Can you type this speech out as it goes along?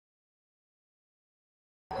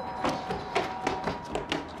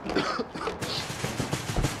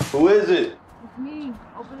Who is it? It's me.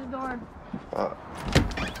 Open the door.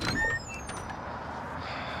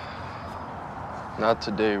 Not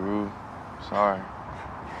today, Rue. Sorry.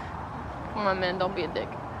 Come on, man. Don't be a dick.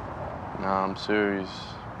 Nah, I'm serious.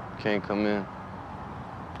 Can't come in.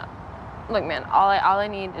 Look, man. All I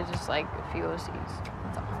need is just like a few OCs.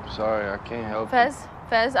 That's all. Sorry, I can't help Fez,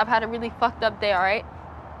 I've had a really fucked up day, all right?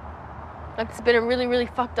 Like, it's been a really, really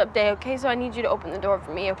fucked up day, okay? So I need you to open the door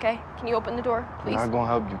for me, okay? Can you open the door, please? I'm not gonna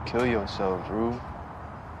help you kill yourself, Rue.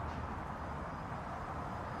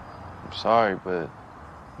 I'm sorry, but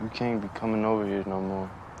you can't be coming over here no more.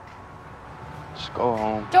 Just go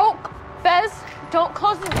home. Don't, Fez, don't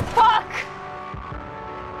close the fuck!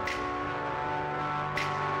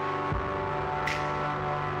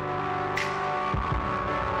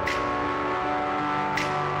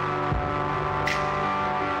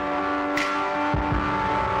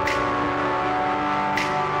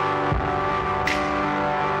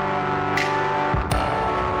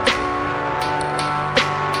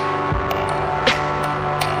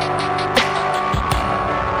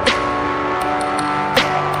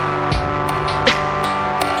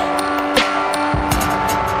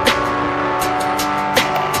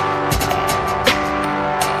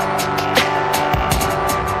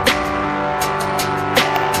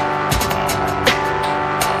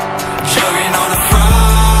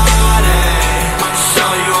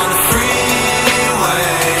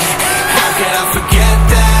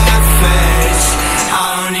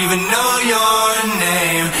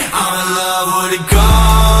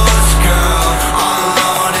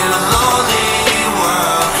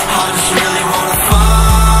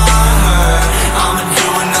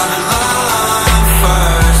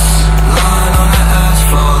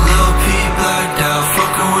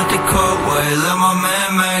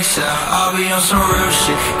 I'll be on some real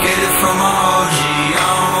shit, get it from my OG. I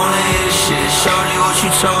don't wanna hear shit, shorty what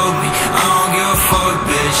you told me. I don't give a fuck,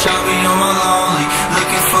 bitch, I'll be on my lonely,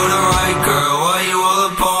 looking for the right girl. Why you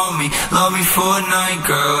all up on me? Love me for a night,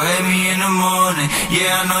 girl, hate me in the morning.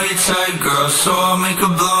 Yeah, I know you're tight, girl, so I'll make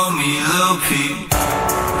her blow me, Lil' Peep.